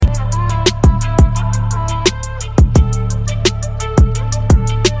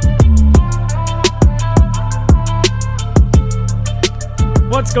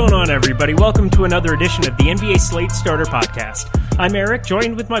What's going on, everybody? Welcome to another edition of the NBA Slate Starter Podcast. I'm Eric,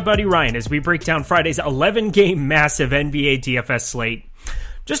 joined with my buddy Ryan as we break down Friday's 11-game massive NBA DFS slate.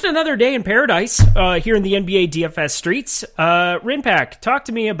 Just another day in paradise here in the NBA DFS streets. Rinpack, talk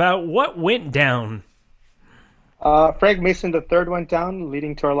to me about what went down. Frank Mason III went down,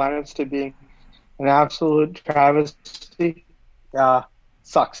 leading to our lineups to being an absolute travesty.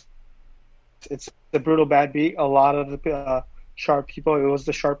 Sucks. It's a brutal bad beat. A lot of the sharp people, it was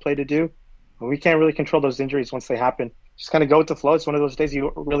the sharp play to do. But we can't really control those injuries once they happen. Just kind of go with the flow. It's one of those days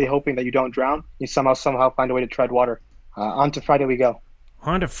you're really hoping that you don't drown. You somehow find a way to tread water. On to Friday we go.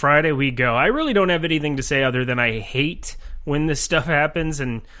 On to Friday we go. I really don't have anything to say other than I hate when this stuff happens.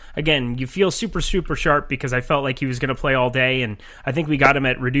 And again, you feel super sharp because I felt like he was going to play all day, and I think we got him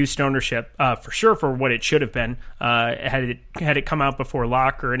at reduced ownership for sure for what it should have been had it come out before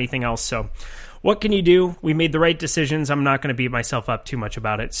lock or anything else. So what can you do? We made the right decisions. I'm not going to beat myself up too much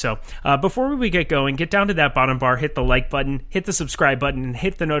about it. So before we get going, get down to that bottom bar, hit the like button, hit the subscribe button, and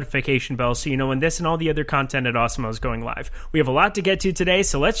hit the notification bell so you know when this and all the other content at Awesemo is going live. We have a lot to get to today,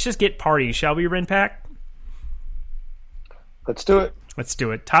 so let's just get party, shall we, Rinpack? Let's do it. Let's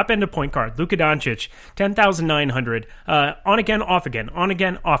do it. Top end of point guard, Luka Doncic, 10,900. On again, off again, on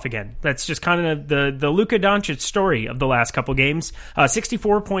again, off again. That's just kind of the Luka Doncic story of the last couple games.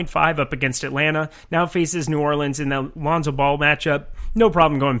 64.5 up against Atlanta. Now faces New Orleans in the Lonzo Ball matchup. No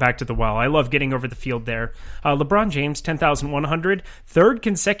problem going back to the well. I love getting over the field there. LeBron James, 10,100. Third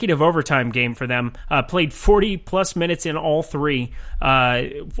consecutive overtime game for them. Played 40-plus minutes in all three.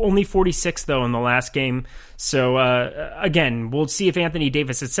 Only 46, though, in the last game. So, again, we'll see if Anthony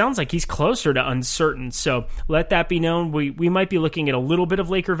Davis, it sounds like he's closer to uncertain. So let that be known. We might be looking at a little bit of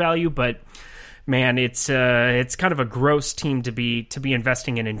Laker value, but man, it's kind of a gross team to be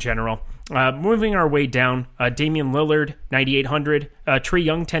investing in general. Moving our way down, Damian Lillard, 9,800. Trae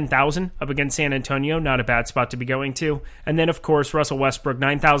Young, 10,000 up against San Antonio. Not a bad spot to be going to. And then, of course, Russell Westbrook,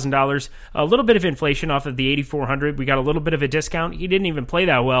 $9,000. A little bit of inflation off of the 8,400. We got a little bit of a discount. He didn't even play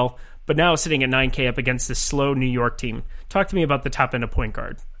that well, but now sitting at 9K up against this slow New York team. Talk to me about the top end of point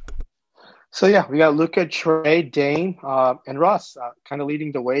guard. So, yeah, we got Luka, Trae, Dame, and Russ kind of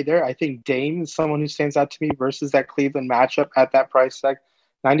leading the way there. I think Dame is someone who stands out to me versus that Cleveland matchup at that price tag.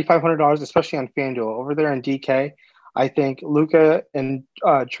 $9,500, especially on FanDuel. Over there in DK, I think Luka and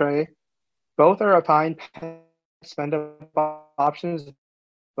Trae both are a fine spend-up options,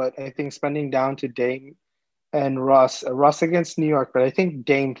 but I think spending down to Dame and Russ against New York, but I think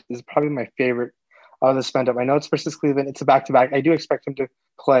Dame is probably my favorite of the spend-up. I know it's versus Cleveland. It's a back-to-back. I do expect him to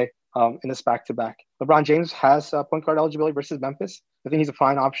play in this back-to-back. LeBron James has point guard eligibility versus Memphis. I think he's a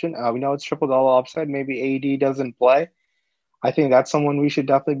fine option. We know it's triple-double upside. Maybe AD doesn't play. I think that's someone we should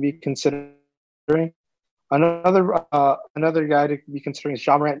definitely be considering. Another guy to be considering is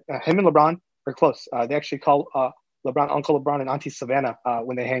Ja Morant. Him and LeBron are close. They actually call LeBron Uncle LeBron and Auntie Savannah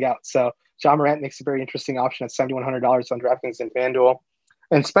when they hang out. So Ja Morant makes a very interesting option at $7,100 on DraftKings and FanDuel.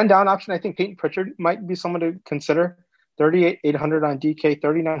 And spend down option, I think Peyton Pritchard might be someone to consider. $3,800 on DK,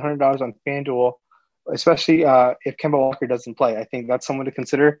 $3,900 on FanDuel, especially if Kemba Walker doesn't play. I think that's someone to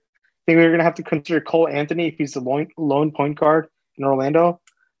consider. I think we're going to have to consider Cole Anthony if he's the lone point guard in Orlando.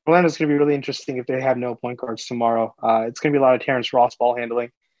 Orlando's going to be really interesting if they have no point guards tomorrow. It's going to be a lot of Terrence Ross ball handling.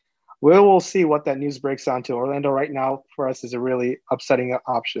 We'll see what that news breaks down to. Orlando right now for us is a really upsetting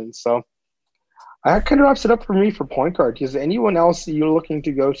option. So that kind of wraps it up for me for point guard. Is there anyone else you're looking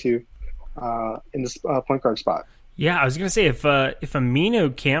to go to in this point guard spot? Yeah, I was going to say, if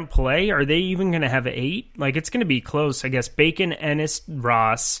Aminu can't play, are they even going to have 8? Like, it's going to be close, I guess. Bacon, Ennis,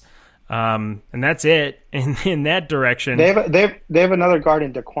 Ross, and that's it in that direction. They have another guard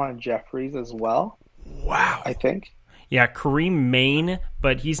in Daquan Jeffries as well. Wow. I think. Yeah, Kareem Maine,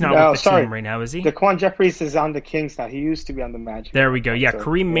 but he's not with the team right now, is he? Daquan Jeffries is on the Kings now. He used to be on the Magic. There we go. Yeah,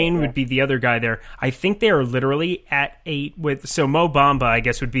 Kareem Maine would be the other guy there. I think they are literally at 8 with. So Mo Bamba, I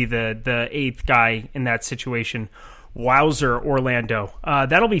guess, would be the 8th guy in that situation. Wowzer, Orlando.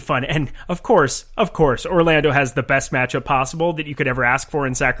 That'll be fun. And of course, Orlando has the best matchup possible that you could ever ask for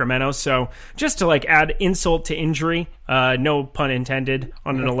in Sacramento. So just to add insult to injury, no pun intended,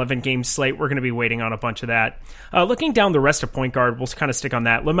 on an 11-game slate, we're going to be waiting on a bunch of that. Looking down the rest of point guard, we'll kind of stick on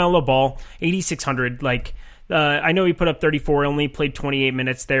that. LaMelo Ball, 8,600. I know he put up 34, only played 28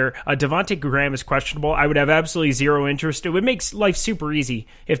 minutes there. Devontae Graham is questionable. I would have absolutely zero interest. It would make life super easy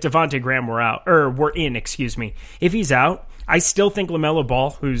if Devontae Graham were in. If he's out, I still think LaMelo Ball,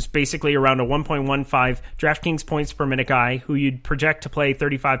 who's basically around a 1.15 DraftKings points per minute guy, who you'd project to play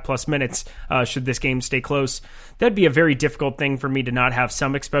 35 plus minutes should this game stay close, that'd be a very difficult thing for me to not have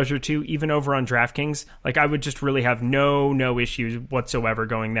some exposure to, even over on DraftKings. Like, I would just really have no issues whatsoever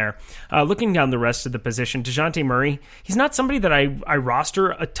going there. Looking down the rest of the position, DeJounte Murray, he's not somebody that I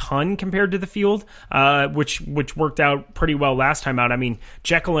roster a ton compared to the field, which worked out pretty well last time out. I mean,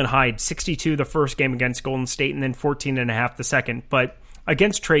 Jekyll and Hyde, 62 the first game against Golden State, and then 14.5 the second. But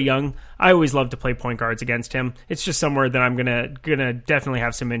against Trae Young, I always love to play point guards against him. It's just somewhere that I'm gonna definitely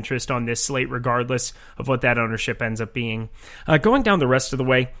have some interest on this slate, regardless of what that ownership ends up being. Going down the rest of the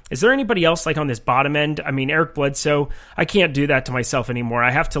way, is there anybody else like on this bottom end? I mean, Eric Bledsoe, I can't do that to myself anymore.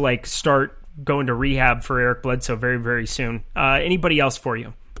 I have to like start going to rehab for Eric Bledsoe very, very soon. Anybody else for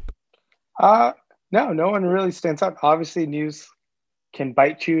you? No one really stands out. Obviously, news can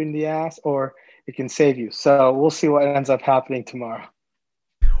bite you in the ass or it can save you. So we'll see what ends up happening tomorrow.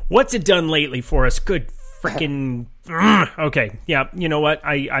 What's it done lately for us? Good freaking. Okay, yeah. You know what?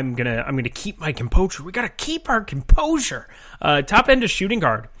 I'm gonna keep my composure. We gotta keep our composure. Top end of shooting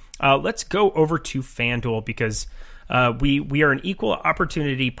guard. Let's go over to FanDuel because we are an equal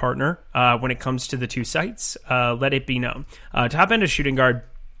opportunity partner when it comes to the two sites. Let it be known. Top end of shooting guard.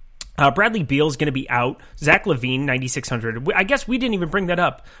 Bradley Beal's going to be out. Zach LaVine, 9,600. I guess we didn't even bring that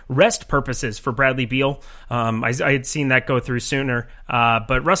up. Rest purposes for Bradley Beal. I had seen that go through sooner.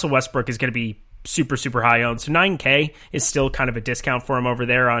 But Russell Westbrook is going to be super, super high owned. So 9K is still kind of a discount for him over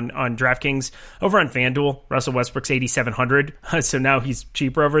there on DraftKings. Over on FanDuel, Russell Westbrook's 8,700. So now he's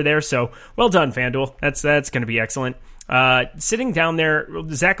cheaper over there. So well done, FanDuel. That's going to be excellent. Sitting down there,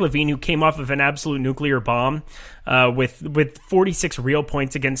 Zach LaVine, who came off of an absolute nuclear bomb with 46 real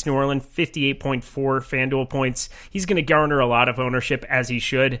points against New Orleans, 58.4 FanDuel points. He's going to garner a lot of ownership, as he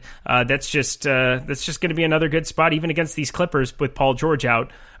should. That's just going to be another good spot, even against these Clippers with Paul George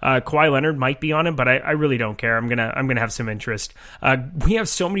out. Kawhi Leonard might be on him, but I really don't care. I'm gonna have some interest. We have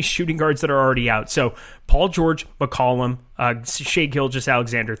so many shooting guards that are already out. So Paul George, McCollum, Shai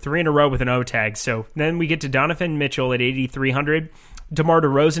Gilgeous-Alexander, 3 in a row with an O tag. So then we get to Donovan Mitchell at 8,300. DeMar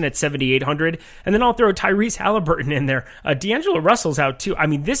DeRozan at 7,800. And then I'll throw Tyrese Halliburton in there. D'Angelo Russell's out too. I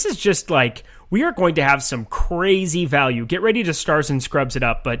mean, this is just like, we are going to have some crazy value. Get ready to stars and scrubs it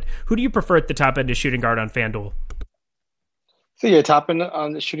up. But who do you prefer at the top end of shooting guard on FanDuel? So yeah, top end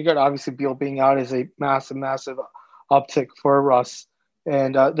on the shooting guard, obviously Beal being out is a massive uptick for Russ.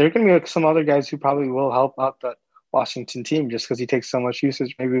 And there are going to be some other guys who probably will help out the Washington team just because he takes so much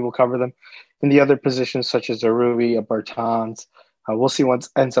usage. Maybe we'll cover them in the other positions such as a Rui, a Bertans. We'll see what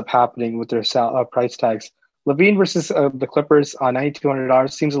ends up happening with their price tags. LaVine versus the Clippers,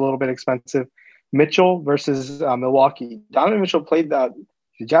 $9,200 seems a little bit expensive. Mitchell versus Milwaukee. Donovan Mitchell the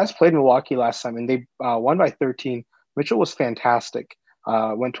Jazz played Milwaukee last time and they won by 13. Mitchell was fantastic.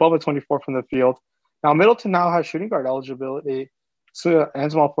 Went 12 of 24 from the field. Now Middleton now has shooting guard eligibility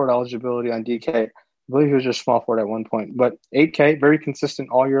and small forward eligibility on DK. I believe he was just small forward at one point. But 8K, very consistent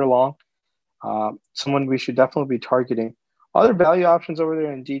all year long. Someone we should definitely be targeting. Other value options over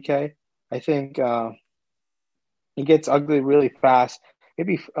there in DK, I think it gets ugly really fast.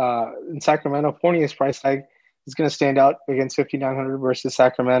 Maybe in Sacramento, Fournier's price tag is going to stand out against 5,900 versus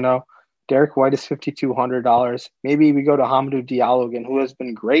Sacramento. Derek White is $5,200. Maybe we go to Hamidou Diallo again, who has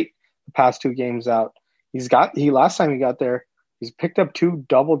been great the past 2 games out. Last time he got there, he's picked up 2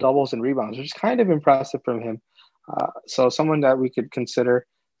 double-doubles and rebounds, which is kind of impressive from him. So someone that we could consider.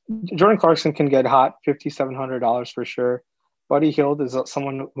 Jordan Clarkson can get hot, $5,700 for sure. Buddy Hield is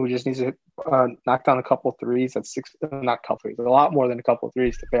someone who just needs to knock down a couple threes. That's not a couple threes, a lot more than a couple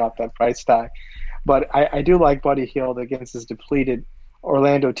threes to pay off that price tag. But I do like Buddy Hield against his depleted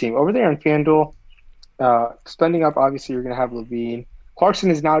Orlando team. Over there in FanDuel, spending up, obviously you're going to have LaVine.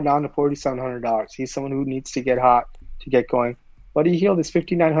 Clarkson is now down to $4,700. He's someone who needs to get hot to get going. Buddy Hield is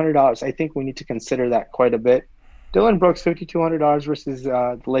 $5,900. I think we need to consider that quite a bit. Dylan Brooks, $5,200 versus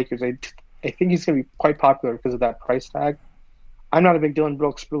the Lakers. I think he's going to be quite popular because of that price tag. I'm not a big Dylan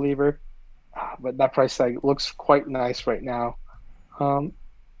Brooks believer, but that price tag looks quite nice right now.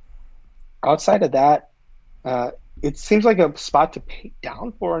 Outside of that, it seems like a spot to pay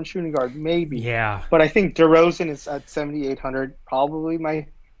down for on shooting guard, maybe. Yeah. But I think DeRozan is at 7,800, probably my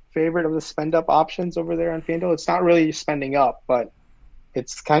favorite of the spend-up options over there on FanDuel. It's not really spending up, but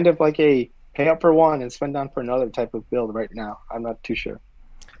it's kind of like a pay up for one and spend down for another type of build right now. I'm not too sure.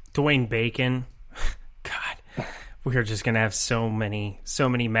 Dwayne Bacon. God. We're just going to have so many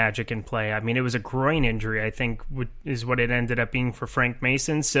Magic in play. I mean, it was a groin injury, I think, is what it ended up being for Frank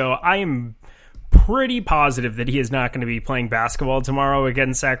Mason. So I am pretty positive that he is not going to be playing basketball tomorrow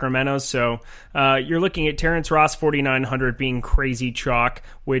against Sacramento. So you're looking at Terrence Ross 4,900 being crazy chalk,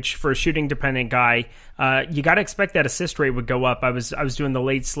 which for a shooting dependent guy, you got to expect that assist rate would go up. I was doing the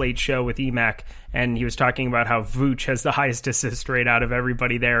late Slate show with EMAC, and he was talking about how Vooch has the highest assist rate out of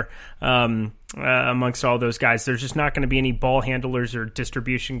everybody there amongst all those guys. There's just not going to be any ball handlers or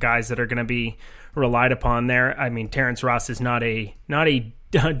distribution guys that are going to be relied upon there. I mean, Terrence Ross is not a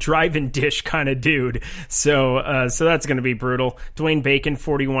drive and dish kind of dude, so that's going to be brutal. Dwayne Bacon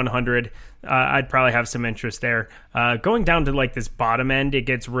 4,100. I'd probably have some interest there. Going down to like this bottom end, it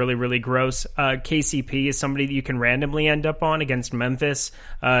gets really, really gross. KCP is somebody that you can randomly end up on against Memphis.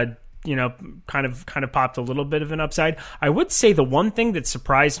 Kind of popped a little bit of an upside. I would say the one thing that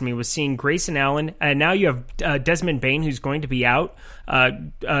surprised me was seeing Grayson Allen, and now you have Desmond Bane, who's going to be out.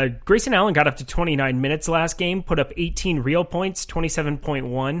 Grayson Allen got up to 29 minutes last game, put up 18 real points,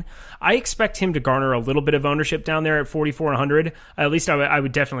 27.1. I expect him to garner a little bit of ownership down there at 4,400. At least I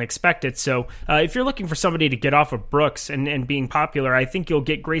would definitely expect it. So if you're looking for somebody to get off of Brooks and being popular, I think you'll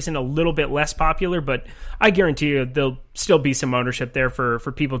get Grayson a little bit less popular, but I guarantee you there'll still be some ownership there for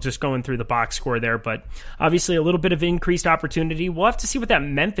people just going through the box score there. But obviously a little bit of increased opportunity. We'll have to see what that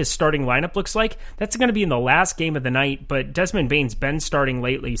Memphis starting lineup looks like. That's going to be in the last game of the night, but Desmond Bane's been starting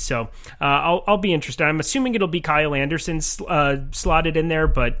lately, so I'll be interested. I'm assuming it'll be Kyle Anderson slotted in there,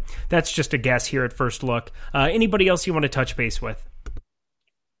 but that's just a guess here at first look. Anybody else you want to touch base with?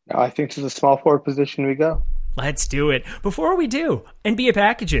 No, I think to the small forward position we go. Let's do it. Before we do, NBA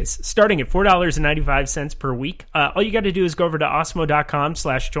packages starting at $4.95 per week. All you got to do is go over to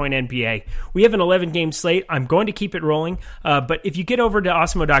osmo.com/joinNBA. We have an 11-game slate. I'm going to keep it rolling. But if you get over to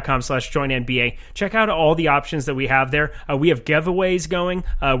osmo.com/joinNBA, check out all the options that we have there. We have giveaways going.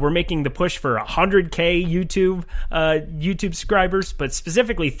 We're making the push for 100K YouTube subscribers, but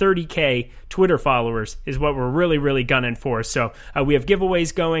specifically 30K Twitter followers is what we're really, really gunning for. So we have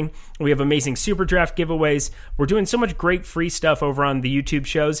giveaways going. We have amazing Super Draft giveaways. We're doing so much great free stuff over on the YouTube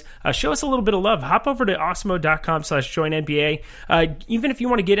shows. Show us a little bit of love. Hop over to osmo.com/joinNBA. Even if you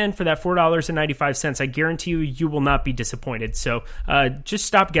want to get in for that $4.95, I guarantee you will not be disappointed. So just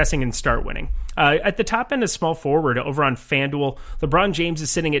stop guessing and start winning. At the top end of small forward over on FanDuel, LeBron James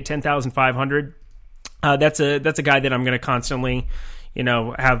is sitting at 10,500. That's a guy that I'm going to constantly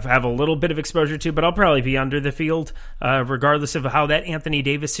have a little bit of exposure to, but I'll probably be under the field regardless of how that Anthony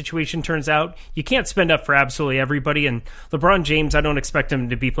Davis situation turns out. You can't spend up for absolutely everybody, and LeBron James, I don't expect him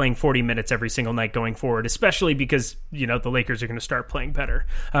to be playing 40 minutes every single night going forward, especially because, the Lakers are going to start playing better.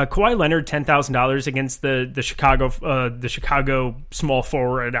 Kawhi Leonard, $10,000 against the Chicago small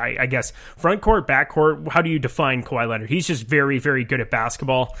forward, I guess. Front court, back court, how do you define Kawhi Leonard? He's just very, very good at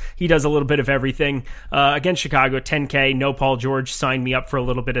basketball. He does a little bit of everything. Against Chicago, 10K, no Paul George, signed me up for a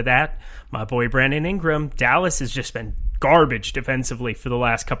little bit of that. My boy Brandon Ingram. Dallas has just been garbage defensively for the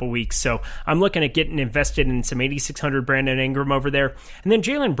last couple weeks, so I'm looking at getting invested in some 8,600 Brandon Ingram over there. And then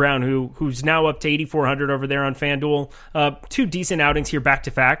Jaylen Brown, who's now up to 8,400 over there on FanDuel. Two decent outings here back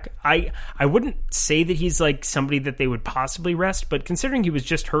to back. I wouldn't say that he's like somebody that they would possibly rest, but considering he was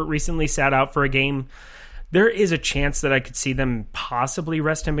just hurt recently, sat out for a game, there is a chance that I could see them possibly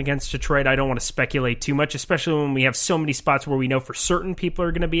rest him against Detroit. I don't want to speculate too much, especially when we have so many spots where we know for certain people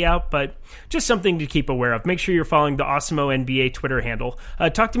are going to be out, but just something to keep aware of. Make sure you're following the Osmo NBA Twitter handle.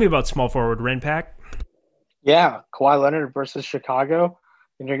 Talk to me about small forward Renpack. Yeah, Kawhi Leonard versus Chicago,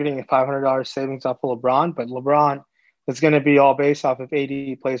 and you're getting a $500 savings off of LeBron, but LeBron is going to be all based off if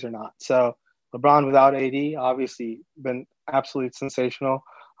AD plays or not. So LeBron without AD, obviously been absolutely sensational.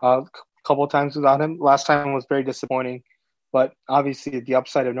 Couple of times without him. Last time was very disappointing, but obviously the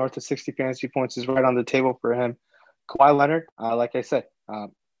upside of north of 60 fantasy points is right on the table for him. Kawhi Leonard, like I said,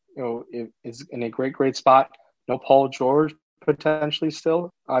 is in a great spot. No Paul George potentially still,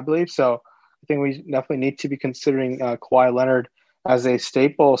 I believe. So I think we definitely need to be considering Kawhi Leonard as a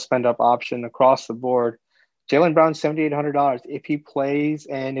staple spend up option across the board. Jaylen Brown, $7,800 if he plays,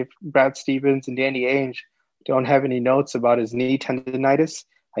 and if Brad Stevens and Danny Ainge don't have any notes about his knee tendonitis,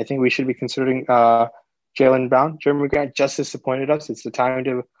 I think we should be considering Jaylen Brown. Jeremy Grant just disappointed us. It's the time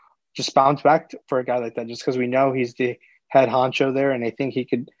to just bounce back for a guy like that, just because we know he's the head honcho there, and I think he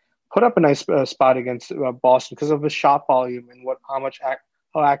could put up a nice spot against Boston because of his shot volume and how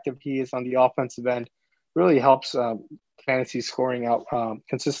active he is on the offensive end. Really helps fantasy scoring out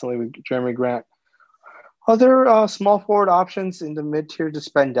consistently with Jeremy Grant. Other small forward options in the mid-tier to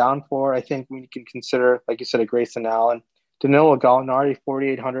spend down for, I think we can consider, like you said, a Grayson Allen. Danilo Gallinari,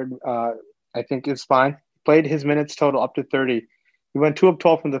 4,800, I think is fine. Played his minutes total up to 30. He went 2 of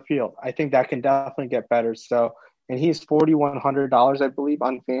 12 from the field. I think that can definitely get better. So, and he's $4,100, I believe,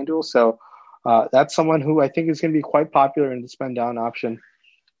 on FanDuel. So That's someone who I think is going to be quite popular in the spend down option.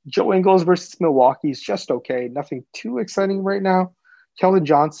 Joe Ingles versus Milwaukee is just okay. Nothing too exciting right now. Keldon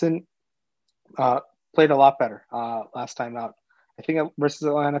Johnson played a lot better last time out. I think versus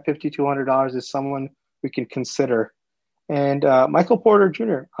Atlanta, $5,200 is someone we can consider. And Michael Porter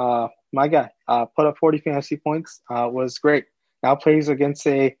Jr., my guy, put up 40 fantasy points, was great. Now plays against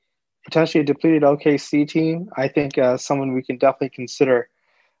a potentially depleted OKC team. I think someone we can definitely consider.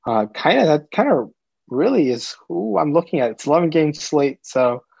 Kind of really is who I'm looking at. It's 11 game slate,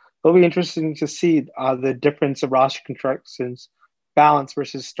 so it'll be interesting to see the difference of roster constructions, balance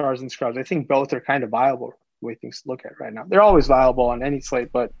versus stars and scrubs. I think both are kind of viable the way things look at right now. They're always viable on any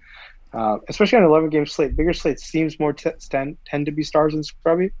slate, but especially on an 11 game slate, bigger slate seems more tend to be stars and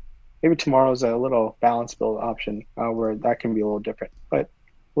scrubby. Maybe tomorrow's a little balance build option where that can be a little different, but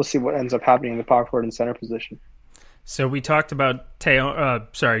we'll see what ends up happening in the power forward and center position. So we talked about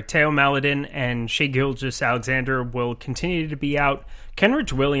Teo Maledon and Shai Gilgeous-Alexander will continue to be out.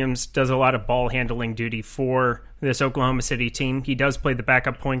 Kenrich Williams does a lot of ball handling duty for this Oklahoma City team. He does play the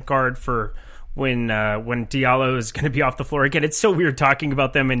backup point guard for when Diallo is going to be off the floor. Again, it's so weird talking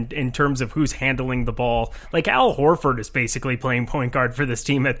about them in terms of who's handling the ball. Like Al Horford is basically playing point guard for this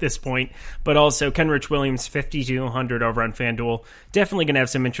team at this point, but also Kenrich Williams, 5,200 over on FanDuel. Definitely going to have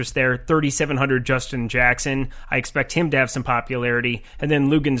some interest there. 3,700 Justin Jackson. I expect him to have some popularity. And then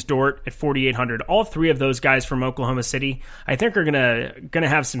Lugans Dort at 4,800. All three of those guys from Oklahoma City, I think are going to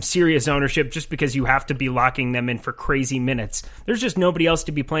have some serious ownership just because you have to be locking them in for crazy minutes. There's just nobody else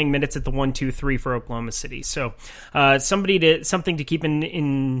to be playing minutes at the 1, 2, 3 for Oklahoma City. So something to keep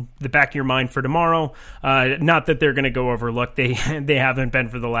in the back of your mind for tomorrow. Not that they're going to go overlooked. They haven't been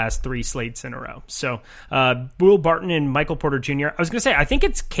for the last 3 slates in a row. So Will Barton and Michael Porter Jr. I was going to say, I think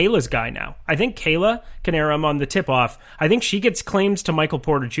it's Kayla's guy now. I think Kayla Canarum on the tip-off. I think she gets claims to Michael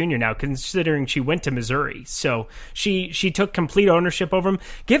Porter Jr. now, considering she went to Missouri. So she took complete ownership over him,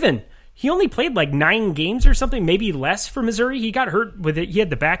 given he only played like 9 games or something, maybe less for Missouri. He got hurt with it. He had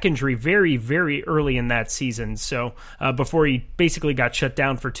the back injury very, very early in that season. So before he basically got shut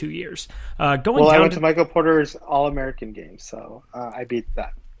down for 2 years. I went to Michael Porter's All-American game, so I beat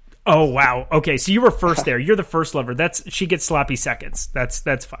that. Oh, wow. Okay, so you were first there. You're the first lover. She gets sloppy seconds.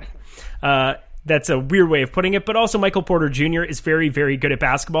 That's fine. That's a weird way of putting it, but also Michael Porter Jr. is very, very good at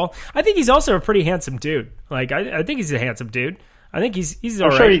basketball. I think he's also a pretty handsome dude. Like, I think he's a handsome dude. I think he's all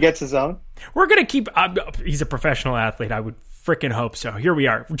right. I'm sure he gets his own. We're going to keep... he's a professional athlete. I would freaking hope so. Here we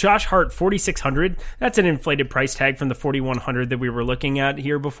are. Josh Hart, 4,600. That's an inflated price tag from the 4,100 that we were looking at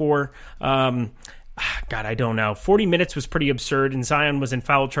here before. God, I don't know. 40 minutes was pretty absurd, and Zion was in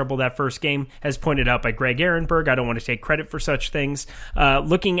foul trouble that first game, as pointed out by Greg Ehrenberg. I don't want to take credit for such things.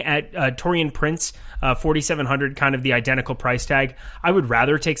 Looking at Taurean Prince, 4,700, kind of the identical price tag. I would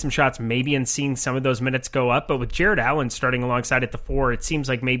rather take some shots maybe in seeing some of those minutes go up, but with Jared Allen starting alongside at the 4, it seems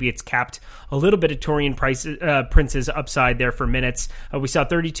like maybe it's capped a little bit of Taurean Prince's upside there for minutes. We saw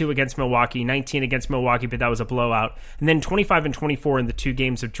 32 against Milwaukee, 19 against Milwaukee, but that was a blowout. And then 25 and 24 in the 2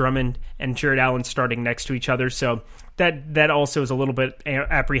 games of Drummond and Jared Allen starting next to each other, so that also is a little bit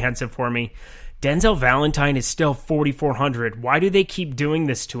apprehensive for me. Denzel Valentine is still 4,400. Why do they keep doing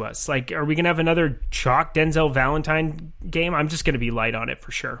this to us? Like, are we going to have another chalk Denzel Valentine game? I'm just going to be light on it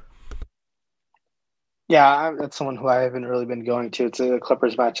for sure. Yeah, that's someone who I haven't really been going to. It's a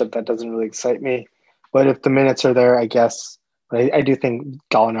Clippers matchup that doesn't really excite me, but if the minutes are there, I guess. But I do think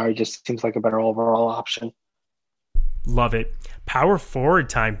Gallinari just seems like a better overall option. Love it. Power forward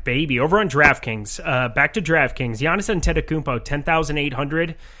time, baby. Over on DraftKings. Back to DraftKings. Giannis Antetokounmpo,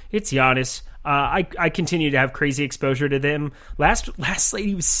 10,800. It's Giannis. I continue to have crazy exposure to them. Last slate,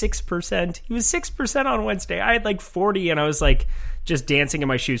 he was 6%. He was 6% on Wednesday. I had like 40, and I was like just dancing in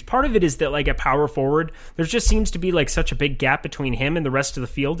my shoes. Part of it is that, like, at power forward, there just seems to be like such a big gap between him and the rest of the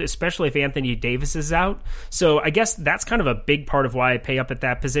field, especially if Anthony Davis is out. So I guess that's kind of a big part of why I pay up at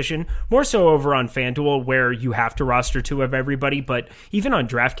that position. More so over on FanDuel, where you have to roster 2 of everybody, but even on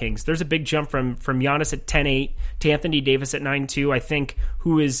DraftKings, there's a big jump from Giannis at 10.8 to Anthony Davis at 9.2. I think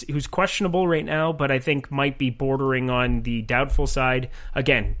who's questionable right now, but I think might be bordering on the doubtful side.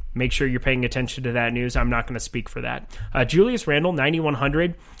 Again, make sure you're paying attention to that news. I'm not going to speak for that. Julius Randle,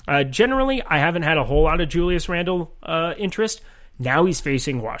 9,100. Generally, I haven't had a whole lot of Julius Randle interest. Now he's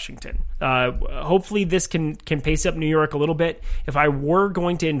facing Washington. Hopefully this can pace up New York a little bit. If I were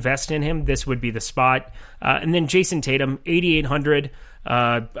going to invest in him, this would be the spot. And then Jason Tatum, 8,800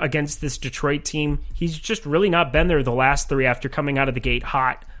 against this Detroit team. He's just really not been there the last 3 after coming out of the gate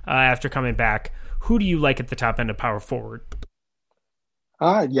hot after coming back. Who do you like at the top end of power forward?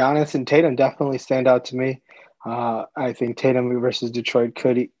 Giannis and Tatum definitely stand out to me. I think Tatum versus Detroit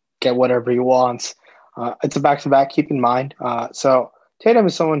could get whatever he wants. It's a back-to-back, keep in mind. So Tatum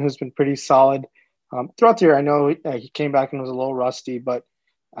is someone who's been pretty solid throughout the year. I know he came back and was a little rusty, but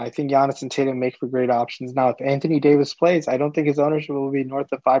I think Giannis and Tatum make for great options. Now, if Anthony Davis plays, I don't think his ownership will be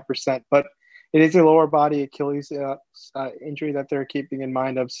north of 5%, but it is a lower body Achilles injury that they're keeping in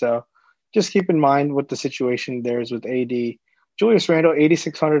mind of. So just keep in mind what the situation there is with AD. Julius Randle,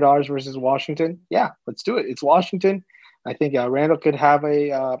 $8,600 versus Washington. Yeah, let's do it. It's Washington. I think Randle could have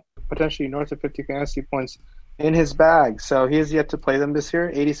a potentially north of 50 fantasy points in his bag. So he has yet to play them this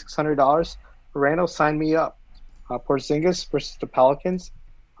year. $8,600 for Randle. Sign me up. Porzingis versus the Pelicans.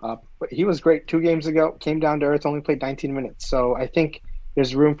 But he was great 2 games ago. Came down to earth, only played 19 minutes. So I think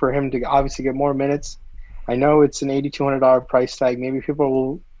there's room for him to obviously get more minutes. I know it's an $8,200 price tag. Maybe people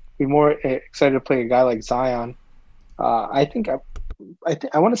will be more excited to play a guy like Zion. I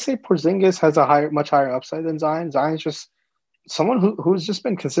want to say Porzingis has a much higher upside than Zion. Zion's just someone who's just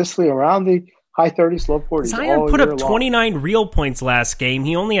been consistently around the high 30s, low 40s. Zion put up 29 real points last game.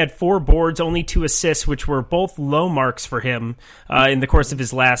 He only had 4 boards, only 2 assists, which were both low marks for him in the course of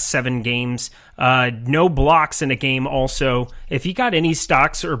his last 7 games. No blocks in a game also. If he got any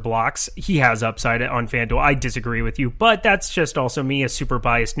stocks or blocks, he has upside on FanDuel. I disagree with you, but that's just also me, a super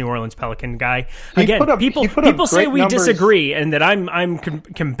biased New Orleans Pelican guy. Again, people say we disagree and that I'm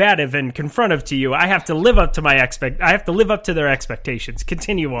combative and confrontive to you. I have to live up to I have to live up to their expectations.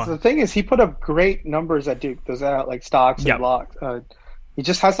 Continue on. So the thing is, he put up great numbers at Duke. Those are like stocks and blocks. He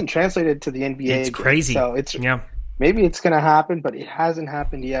just hasn't translated to the NBA. It's crazy. So maybe it's going to happen, but it hasn't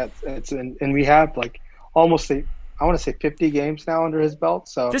happened yet. And we have like almost I want to say 50 games now under his belt.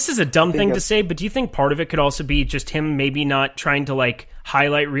 So this is a dumb thing to say, but do you think part of it could also be just him maybe not trying to like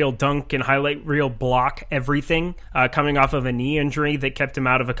highlight reel dunk and highlight reel block everything, coming off of a knee injury that kept him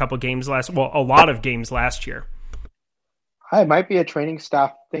out of a lot of games last year? It might be a training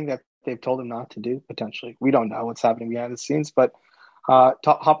staff thing that they've told him not to do, potentially. We don't know what's happening behind the scenes, but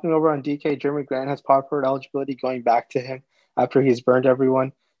hopping over on DK, Jeremy Grant has power forward eligibility going back to him after he's burned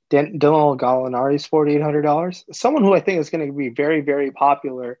everyone. Dylan Gallinari is $4,800. Someone who I think is going to be very, very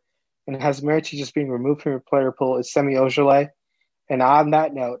popular and has merit to just being removed from your player pool is Semi Ojeleye. And on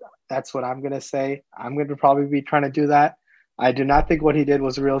that note, that's what I'm going to say. I'm going to probably be trying to do that. I do not think what he did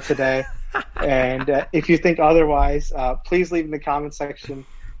was real today. And if you think otherwise, please leave in the comment section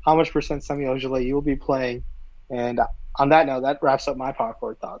how much percent Semi Ojeleye you will be playing. And on that note, that wraps up my power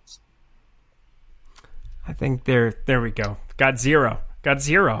forward thoughts. I think there we go. Got zero.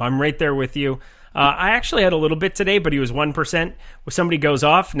 I'm right there with you. I actually had a little bit today, but he was 1%. When somebody goes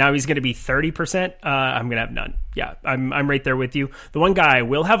off, now he's going to be 30%. I'm going to have none. Yeah, I'm right there with you. The one guy I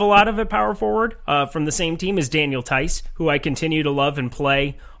will have a lot of at power forward from the same team is Daniel Tice, who I continue to love and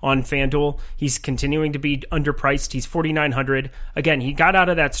play on FanDuel. He's continuing to be underpriced. He's $4,900. Again, he got out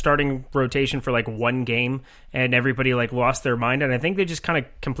of that starting rotation for like 1 game, and everybody like lost their mind, and I think they just kind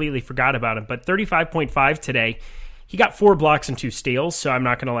of completely forgot about him. But 35.5 today. He got 4 blocks and 2 steals, so I'm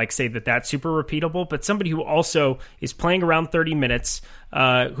not going to like say that that's super repeatable, but somebody who also is playing around 30 minutes,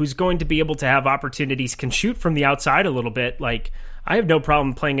 who's going to be able to have opportunities, can shoot from the outside a little bit. Like, I have no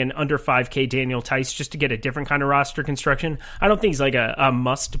problem playing an under 5K Daniel Tice just to get a different kind of roster construction. I don't think he's like a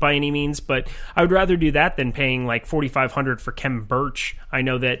must by any means, but I would rather do that than paying like $4,500 for Khem Birch. I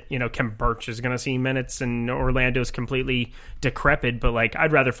know that, Khem Birch is going to see minutes and Orlando's completely decrepit, but like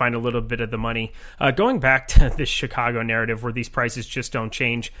I'd rather find a little bit of the money. Going back to this Chicago narrative where these prices just don't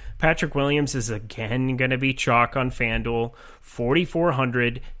change, Patrick Williams is again going to be chalk on FanDuel,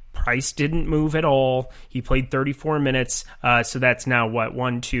 $4,400. Price didn't move at all. He played 34 minutes. So that's now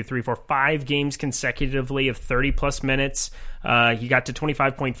 5 games consecutively of 30 plus minutes. He got to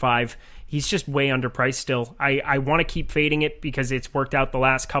 25.5. He's just way underpriced still. I want to keep fading it because it's worked out the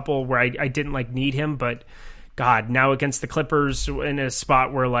last couple where I didn't like need him, but God, now against the Clippers in a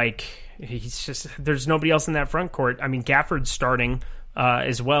spot where like he's just, there's nobody else in that front court. I mean, Gafford's starting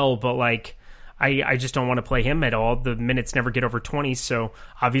as well, but like I just don't want to play him at all. The minutes never get over 20, so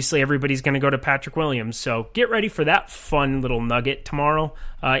obviously everybody's going to go to Patrick Williams. So get ready for that fun little nugget tomorrow.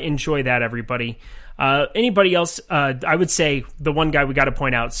 Enjoy that, everybody. Anybody else? I would say the one guy we got to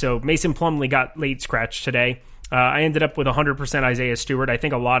point out. So Mason Plumlee got late scratch today. I ended up with 100% Isaiah Stewart. I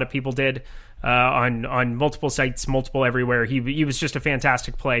think a lot of people did on multiple sites, multiple everywhere. He was just a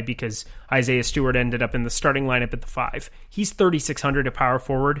fantastic play because Isaiah Stewart ended up in the starting lineup at the 5. He's 3,600 at power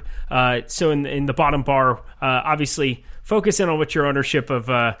forward. So in the bottom bar, obviously focus in on what your ownership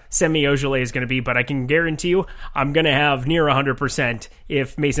of Semi Ojeleye is going to be, but I can guarantee you I'm going to have near 100%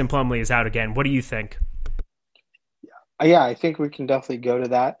 if Mason Plumlee is out again. What do you think? Yeah, I think we can definitely go to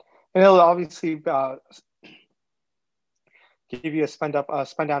that. And it'll obviously give you a spend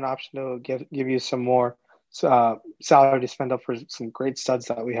down option to give you some more salary to spend up for some great studs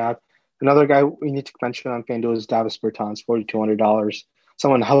that we have. Another guy we need to mention on FanDuel is Davis Bertans, $4,200.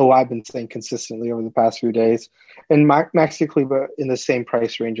 Someone who I've been saying consistently over the past few days, and Maxi Kleber in the same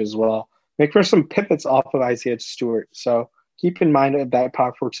price range as well. Make for some pivots off of Isaiah Stewart. So keep in mind that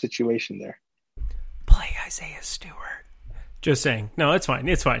power forward situation there. Play Isaiah Stewart. Just saying. No, it's fine.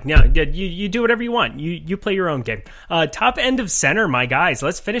 It's fine. Yeah, you do whatever you want. You play your own game. Top end of center, my guys.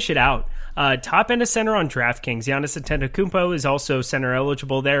 Let's finish it out. Top end of center on DraftKings. Giannis Antetokounmpo is also center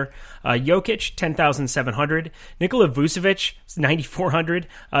eligible there. Jokic, 10,700. Nikola Vucevic, 9,400.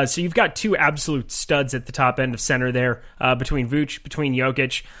 So you've got two absolute studs at the top end of center there, between Vooch, between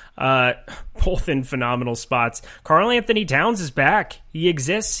Jokic, both in phenomenal spots. Karl Anthony Towns is back. He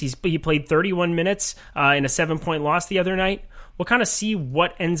exists. He played 31 minutes in a 7-point loss the other night. We'll kind of see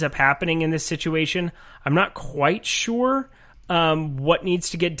what ends up happening in this situation. I'm not quite sure what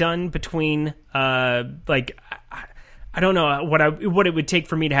needs to get done between I don't know what it would take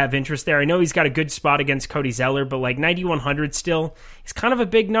for me to have interest there. I know he's got a good spot against Cody Zeller, but like 9,100 still is kind of a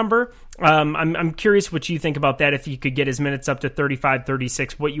big number. I'm curious what you think about that. If you could get his minutes up to 35,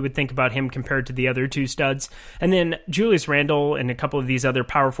 36, what you would think about him compared to the other two studs. And then Julius Randle and a couple of these other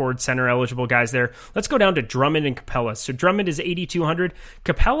power forward center eligible guys there. Let's go down to Drummond and Capella. So Drummond is 8,200.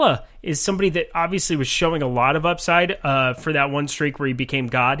 Capella is somebody that obviously was showing a lot of upside for that one streak where he became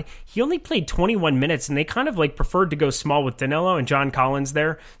God. He only played 21 minutes, and they kind of like preferred to go small with Danilo and John Collins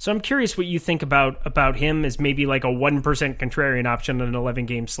there. So I'm curious what you think about him as maybe like a 1% contrarian option on an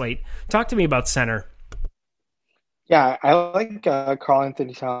 11-game slate. Talk to me about center. Yeah, I like Karl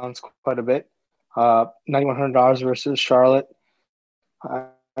Anthony Towns quite a bit. $9,100 versus Charlotte.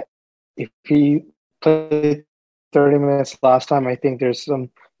 If he played 30 minutes last time, I think there's some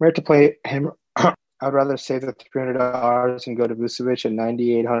merit to play him. I'd rather save the $300 and go to Vucevic at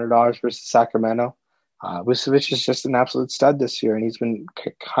 $9,800 versus Sacramento. Vucevic is just an absolute stud this year, and he's been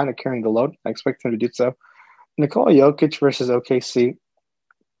kind of carrying the load. I expect him to do so. Nikola Jokic versus OKC.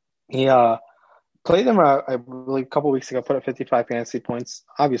 He played them, I believe, a couple weeks ago, put up 55 fantasy points.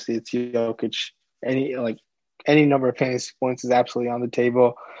 Obviously, it's Jokic. Any number of fantasy points is absolutely on the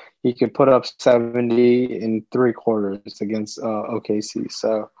table. He could put up 70 in 3 quarters against OKC.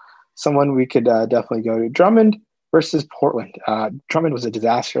 So someone we could definitely go to. Drummond versus Portland. Drummond was a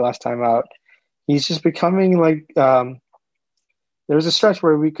disaster last time out. He's just becoming like there was a stretch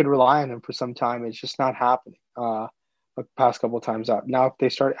where we could rely on him for some time. It's just not happening the past couple of times out. Now, if they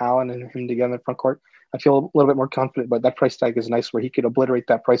start Allen and him together in the front court, I feel a little bit more confident, but that price tag is nice where he could obliterate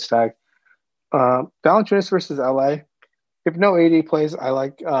that price tag. Valanciunas versus LA. If no AD plays, I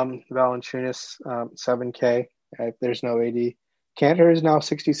like Valanciunas, 7K. If there's no AD. Cantor is now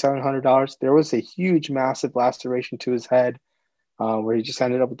 $6,700. There was a huge, massive laceration to his head where he just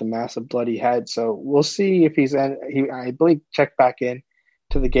ended up with a massive bloody head. So we'll see if I believe, checked back in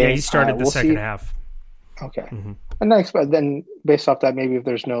to the game. Yeah, he started the second half. Okay. Mm-hmm. And I expect then, based off that, maybe if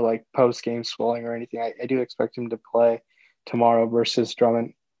there's no like post-game swelling or anything, I do expect him to play tomorrow versus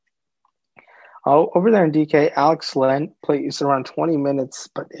Drummond. Over there in DK, Alex Len plays around 20 minutes,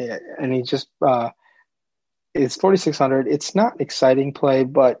 and he just it's 4,600. It's not exciting play,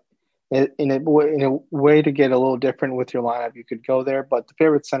 but in a way to get a little different with your lineup, you could go there. But the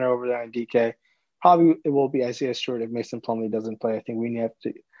favorite center over there in DK, probably it will be Isaiah Stewart if Mason Plumlee doesn't play. I think we have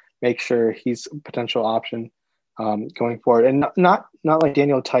to make sure he's a potential option going forward, and not like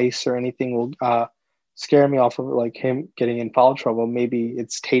Daniel Tice or anything will scare me off of like him getting in foul trouble. Maybe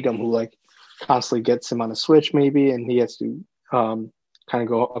it's Tatum who like constantly gets him on a switch, maybe, and he has to kind of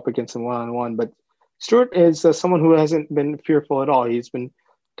go up against him one-on-one. But Stewart is someone who hasn't been fearful at all. He's been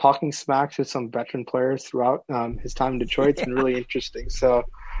talking smack to some veteran players throughout his time in Detroit. It's been really interesting. So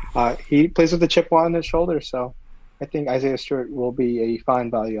he plays with a chip on his shoulder. So I think Isaiah Stewart will be a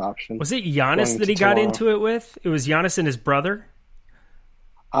fine value option. Was it Giannis that he got into it with? It was Giannis and his brother?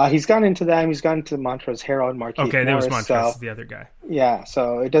 He's gotten into them. He's gotten into Montrezl Harrell and Marquise Okay, there Morris, was Montrezl, the other guy. Yeah,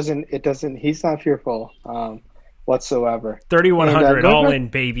 so it doesn't. He's not fearful whatsoever. 3,100 all in,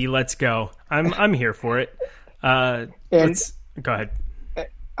 baby. Let's go. I'm here for it. Go ahead.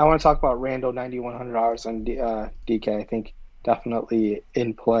 I want to talk about Randall, $9,100 on DK. I think definitely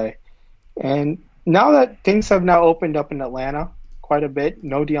in play. And now that things have now opened up in Atlanta quite a bit,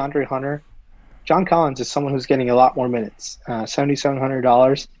 no DeAndre Hunter. John Collins is someone who's getting a lot more minutes,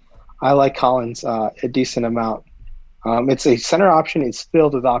 $7,700. I like Collins a decent amount. It's a center option. It's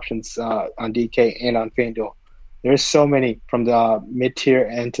filled with options on DK and on FanDuel. There's so many from the mid-tier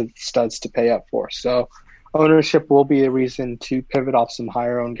and to studs to pay up for. So ownership will be a reason to pivot off some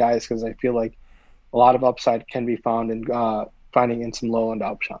higher-owned guys because I feel like a lot of upside can be found in finding in some low-owned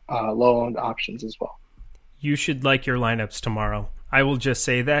options as well. You should like your lineups tomorrow. I will just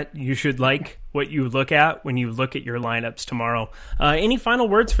say that you should like what you look at when you look at your lineups tomorrow. Any final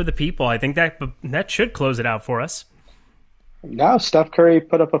words for the people? I think that should close it out for us. Now, Steph Curry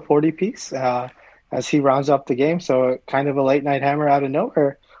put up a 40-piece as he rounds up the game, so kind of a late-night hammer out of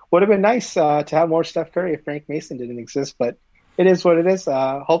nowhere. Would have been nice to have more Steph Curry if Frank Mason didn't exist, but it is what it is.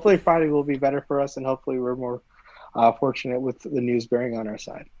 Hopefully Friday will be better for us, and hopefully we're more fortunate with the news bearing on our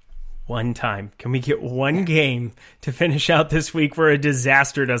side. One time. Can we get one game to finish out this week where a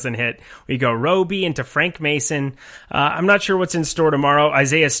disaster doesn't hit? We go Roby into Frank Mason. I'm not sure what's in store tomorrow.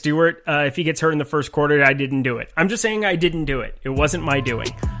 Isaiah Stewart, if he gets hurt in the first quarter, I didn't do it. I'm just saying I didn't do it. It wasn't my doing.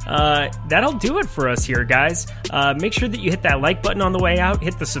 That'll do it for us here, guys. Make sure that you hit that like button on the way out.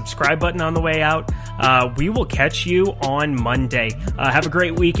 Hit the subscribe button on the way out. We will catch you on Monday. Have a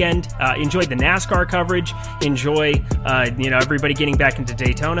great weekend. Enjoy the NASCAR coverage. Enjoy, everybody getting back into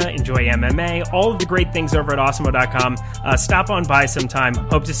Daytona. Enjoy MMA, all of the great things over at Awesemo.com. Stop on by sometime.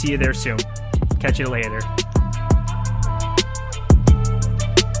 Hope to see you there soon. Catch you later.